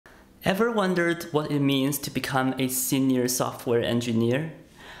Ever wondered what it means to become a senior software engineer?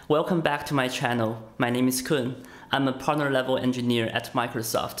 Welcome back to my channel. My name is Kun. I'm a partner level engineer at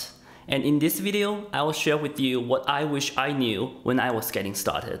Microsoft. And in this video, I will share with you what I wish I knew when I was getting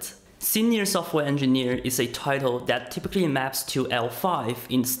started. Senior software engineer is a title that typically maps to L5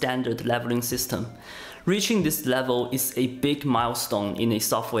 in standard leveling system. Reaching this level is a big milestone in a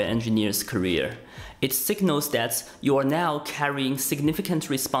software engineer's career. It signals that you are now carrying significant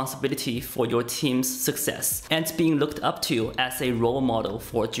responsibility for your team's success and being looked up to as a role model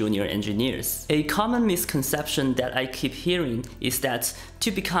for junior engineers. A common misconception that I keep hearing is that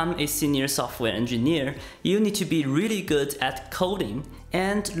to become a senior software engineer, you need to be really good at coding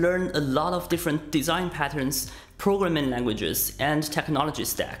and learn a lot of different design patterns, programming languages, and technology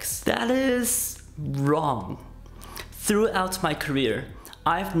stacks. That is wrong. Throughout my career,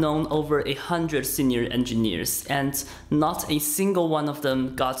 I've known over 100 senior engineers, and not a single one of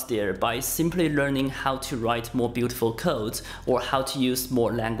them got there by simply learning how to write more beautiful code or how to use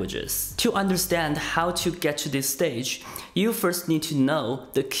more languages. To understand how to get to this stage, you first need to know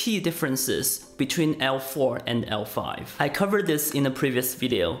the key differences between L4 and L5. I covered this in a previous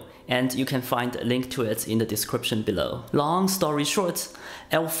video, and you can find a link to it in the description below. Long story short,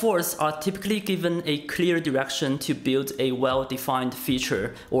 L4s are typically given a clear direction to build a well-defined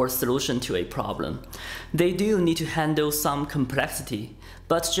feature or solution to a problem. They do need to handle some complexity,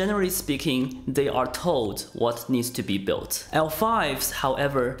 but generally speaking, they are told what needs to be built. L5s,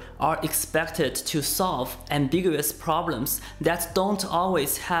 however, are expected to solve ambiguous problems that don't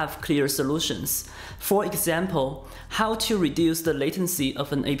always have clear solutions. For example, how to reduce the latency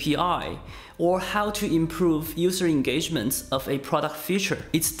of an API, or how to improve user engagement of a product feature.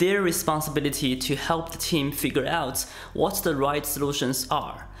 It's their responsibility to help the team figure out what the right solutions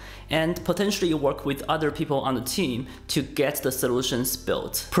are, and potentially work with other people on the team to get the solutions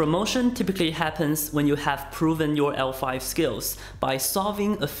built. Promotion typically happens when you have proven your L5 skills by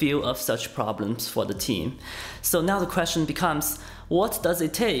solving a few of such problems for the team. So now the question becomes, what does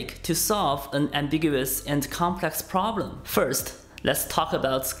it take to solve an ambiguous and complex problem? First, let's talk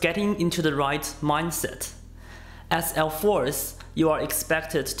about getting into the right mindset. As L4s, you are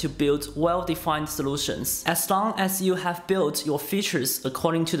expected to build well-defined solutions. As long as you have built your features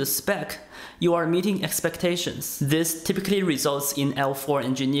according to the spec, you are meeting expectations. This typically results in L4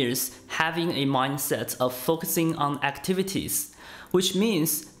 engineers having a mindset of focusing on activities, which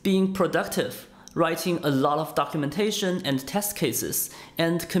means being productive, writing a lot of documentation and test cases,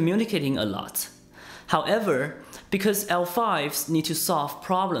 and communicating a lot. However, because L5s need to solve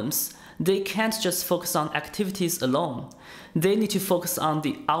problems, they can't just focus on activities alone. They need to focus on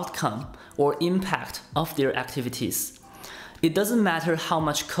the outcome or impact of their activities. It doesn't matter how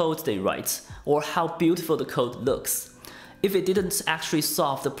much code they write or how beautiful the code looks. If it didn't actually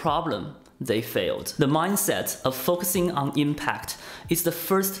solve the problem, they failed. The mindset of focusing on impact is the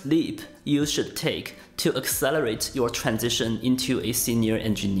first leap you should take to accelerate your transition into a senior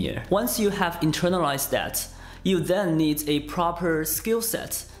engineer. Once you have internalized that, you then need a proper skill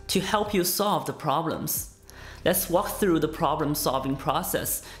set to help you solve the problems. Let's walk through the problem-solving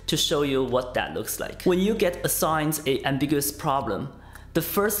process to show you what that looks like. When you get assigned an ambiguous problem, the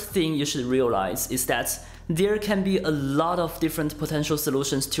first thing you should realize is that there can be a lot of different potential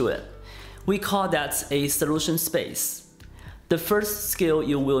solutions to it. We call that a solution space. The first skill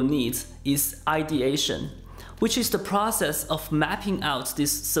you will need is ideation, which is the process of mapping out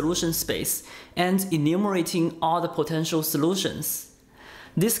this solution space and enumerating all the potential solutions.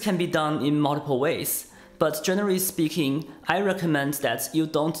 This can be done in multiple ways, but generally speaking, I recommend that you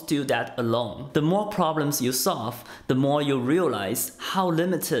don't do that alone. The more problems you solve, the more you realize how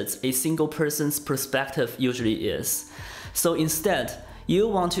limited a single person's perspective usually is. So instead, you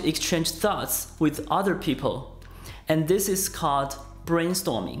want to exchange thoughts with other people, and this is called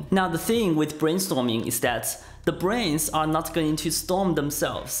brainstorming. Now, the thing with brainstorming is that the brains are not going to storm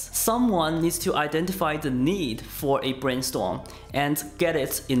themselves. Someone needs to identify the need for a brainstorm and get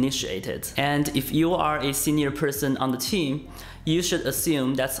it initiated. And if you are a senior person on the team, you should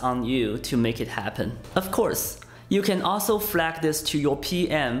assume that's on you to make it happen. Of course, you can also flag this to your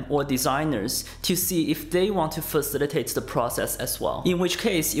PM or designers to see if they want to facilitate the process as well. In which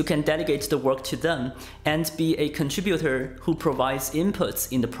case, you can delegate the work to them and be a contributor who provides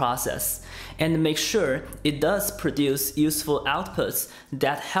inputs in the process and make sure it does produce useful outputs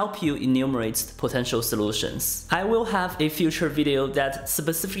that help you enumerate potential solutions. I will have a future video that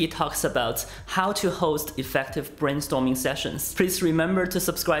specifically talks about how to host effective brainstorming sessions. Please remember to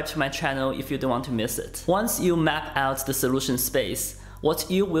subscribe to my channel if you don't want to miss it. Once you map out the solution space, what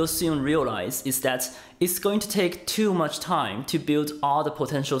you will soon realize is that it's going to take too much time to build all the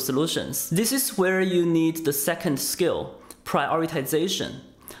potential solutions. This is where you need the second skill, prioritization,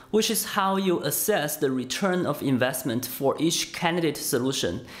 which is how you assess the return of investment for each candidate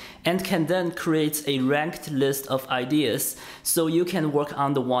solution and can then create a ranked list of ideas so you can work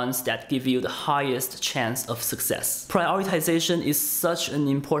on the ones that give you the highest chance of success. Prioritization is such an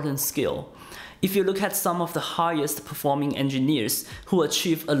important skill. If you look at some of the highest performing engineers who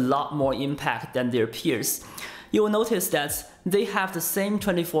achieve a lot more impact than their peers, you will notice that they have the same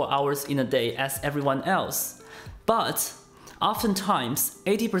 24 hours in a day as everyone else. But oftentimes,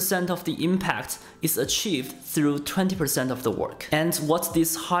 80% of the impact is achieved through 20% of the work. And what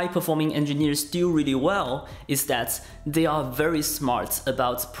these high-performing engineers do really well is that they are very smart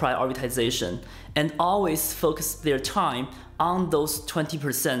about prioritization and always focus their time on those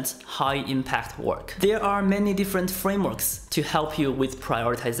 20% high-impact work. There are many different frameworks to help you with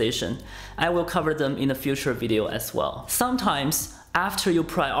prioritization. I will cover them in a future video as well. Sometimes, after you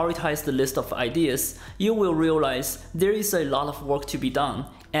prioritize the list of ideas, you will realize there is a lot of work to be done,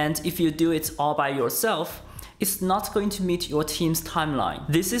 and if you do it all by yourself, it's not going to meet your team's timeline.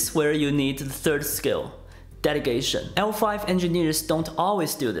 This is where you need the third skill, delegation. L5 engineers don't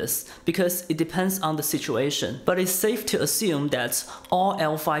always do this because it depends on the situation, but it's safe to assume that all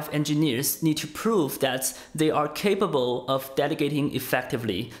L5 engineers need to prove that they are capable of delegating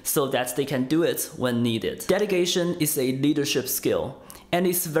effectively so that they can do it when needed. Delegation is a leadership skill and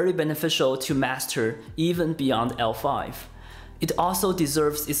it's very beneficial to master even beyond L5. It also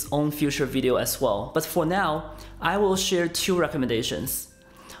deserves its own future video as well, but for now, I will share two recommendations.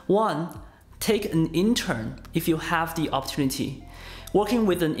 One, take an intern if you have the opportunity. Working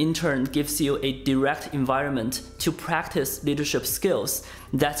with an intern gives you a direct environment to practice leadership skills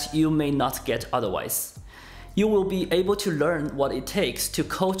that you may not get otherwise. You will be able to learn what it takes to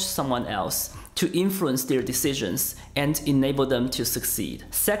coach someone else, to influence their decisions, and enable them to succeed.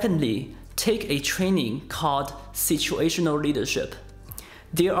 Secondly, take a training called situational leadership.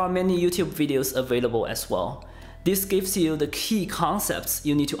 There are many YouTube videos available as well. This gives you the key concepts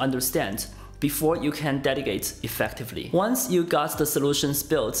you need to understand before you can delegate effectively. Once you got the solutions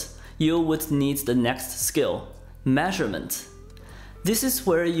built, you would need the next skill, measurement. This is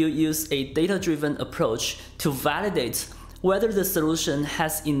where you use a data-driven approach to validate whether the solution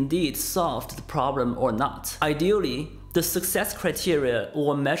has indeed solved the problem or not. Ideally, the success criteria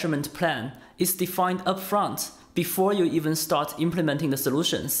or measurement plan is defined upfront before you even start implementing the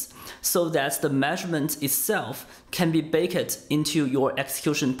solutions, so that the measurement itself can be baked into your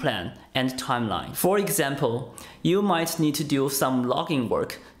execution plan and timeline. For example, you might need to do some logging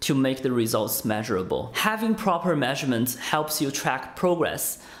work to make the results measurable. Having proper measurement helps you track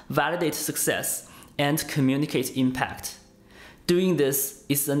progress, validate success, and communicate impact. Doing this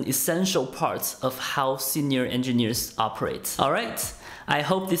is an essential part of how senior engineers operate. Alright, I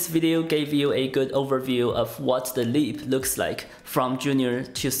hope this video gave you a good overview of what the leap looks like from junior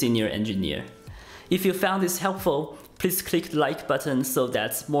to senior engineer. If you found this helpful, please click the like button so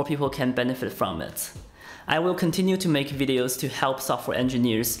that more people can benefit from it. I will continue to make videos to help software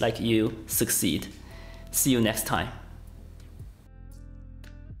engineers like you succeed. See you next time.